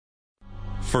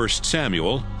1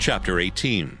 Samuel chapter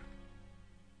 18.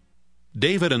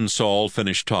 David and Saul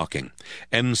finished talking,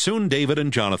 and soon David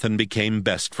and Jonathan became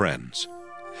best friends.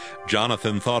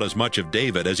 Jonathan thought as much of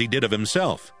David as he did of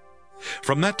himself.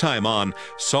 From that time on,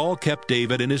 Saul kept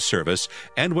David in his service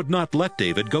and would not let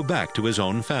David go back to his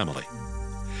own family.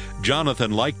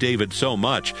 Jonathan liked David so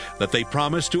much that they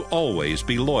promised to always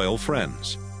be loyal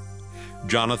friends.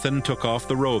 Jonathan took off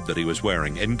the robe that he was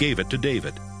wearing and gave it to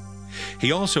David.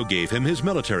 He also gave him his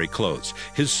military clothes,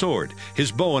 his sword, his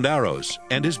bow and arrows,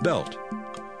 and his belt.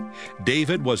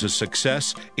 David was a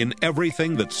success in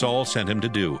everything that Saul sent him to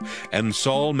do, and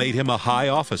Saul made him a high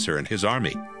officer in his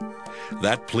army.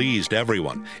 That pleased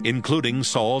everyone, including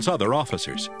Saul's other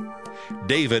officers.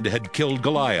 David had killed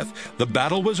Goliath, the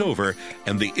battle was over,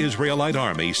 and the Israelite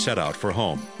army set out for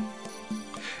home.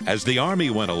 As the army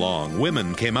went along,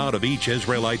 women came out of each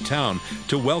Israelite town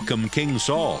to welcome King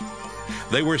Saul.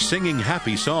 They were singing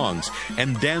happy songs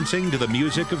and dancing to the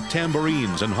music of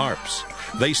tambourines and harps.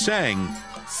 They sang,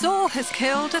 "Saul has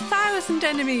killed 1,000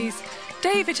 enemies.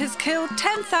 David has killed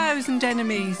 10,000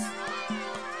 enemies."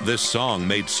 This song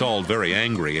made Saul very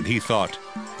angry, and he thought,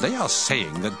 "They are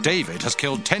saying that David has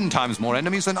killed 10 times more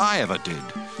enemies than I ever did.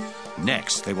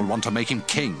 Next, they will want to make him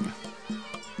king."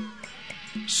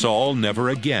 Saul never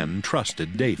again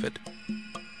trusted David.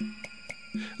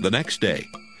 The next day,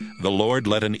 the Lord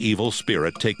let an evil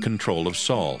spirit take control of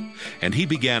Saul, and he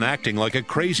began acting like a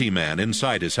crazy man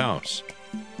inside his house.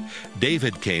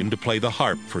 David came to play the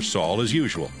harp for Saul as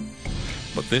usual,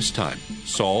 but this time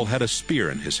Saul had a spear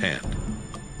in his hand.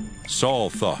 Saul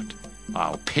thought,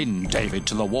 "I'll pin David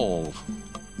to the wall."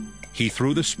 He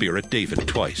threw the spear at David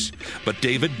twice, but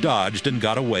David dodged and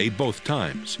got away both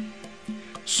times.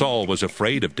 Saul was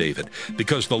afraid of David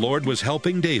because the Lord was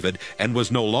helping David and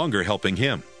was no longer helping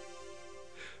him.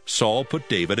 Saul put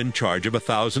David in charge of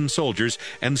 1,000 soldiers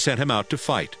and sent him out to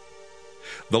fight.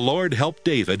 The Lord helped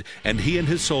David, and he and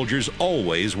his soldiers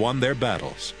always won their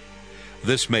battles.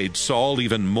 This made Saul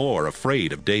even more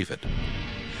afraid of David.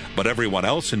 But everyone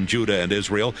else in Judah and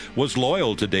Israel was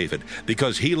loyal to David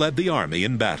because he led the army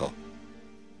in battle.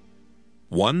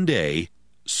 One day,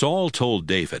 Saul told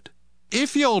David,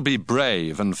 "If you'll be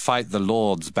brave and fight the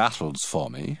Lord's battles for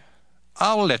me,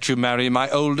 I'll let you marry my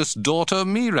oldest daughter,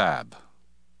 Merab."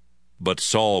 But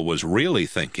Saul was really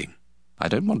thinking, "I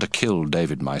don't want to kill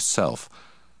David myself,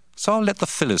 so I'll let the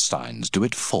Philistines do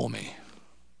it for me."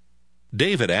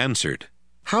 David answered,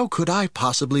 "How could I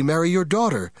possibly marry your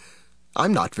daughter?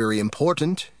 I'm not very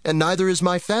important, and neither is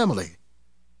my family."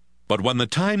 But when the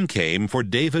time came for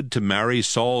David to marry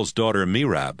Saul's daughter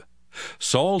Merab,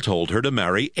 Saul told her to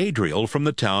marry Adriel from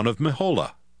the town of Michal.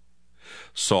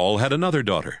 Saul had another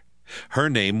daughter. Her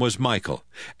name was Michal,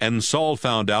 and Saul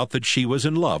found out that she was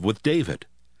in love with David.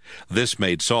 This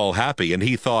made Saul happy, and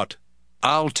he thought,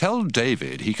 "I'll tell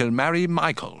David he can marry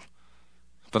Michal,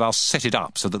 but I'll set it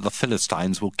up so that the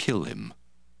Philistines will kill him."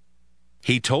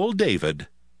 He told David,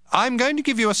 "I'm going to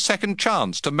give you a second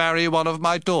chance to marry one of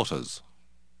my daughters."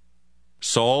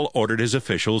 Saul ordered his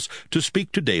officials to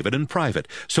speak to David in private,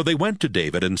 so they went to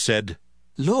David and said,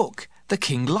 "Look, the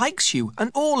king likes you, and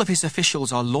all of his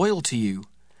officials are loyal to you.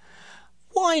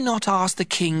 Why not ask the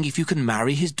king if you can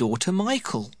marry his daughter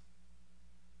Michal?"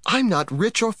 "I'm not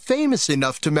rich or famous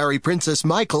enough to marry Princess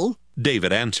Michal,"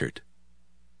 David answered.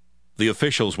 The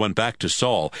officials went back to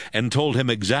Saul and told him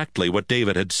exactly what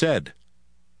David had said.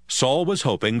 Saul was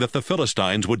hoping that the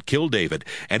Philistines would kill David,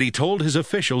 and he told his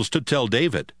officials to tell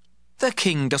David, "The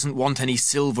king doesn't want any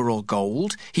silver or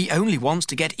gold. He only wants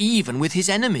to get even with his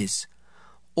enemies.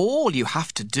 All you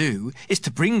have to do is to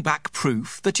bring back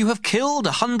proof that you have killed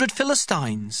 100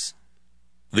 Philistines."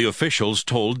 The officials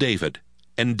told David,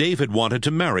 and David wanted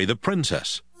to marry the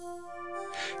princess.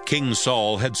 King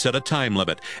Saul had set a time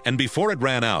limit, and before it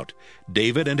ran out,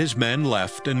 David and his men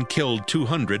left and killed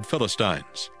 200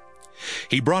 Philistines.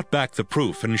 He brought back the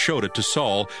proof and showed it to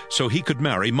Saul so he could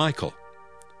marry Michal.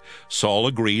 Saul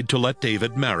agreed to let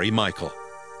David marry Michal.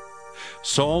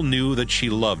 Saul knew that she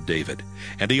loved David,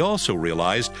 and he also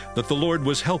realized that the Lord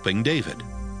was helping David.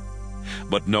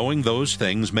 But knowing those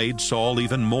things made Saul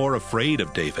even more afraid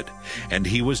of David, and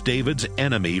he was David's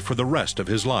enemy for the rest of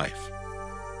his life.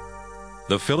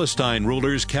 The Philistine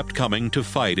rulers kept coming to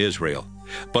fight Israel,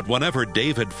 but whenever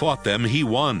David fought them, he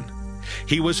won.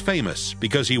 He was famous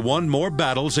because he won more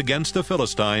battles against the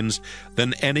Philistines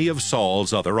than any of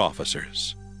Saul's other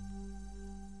officers.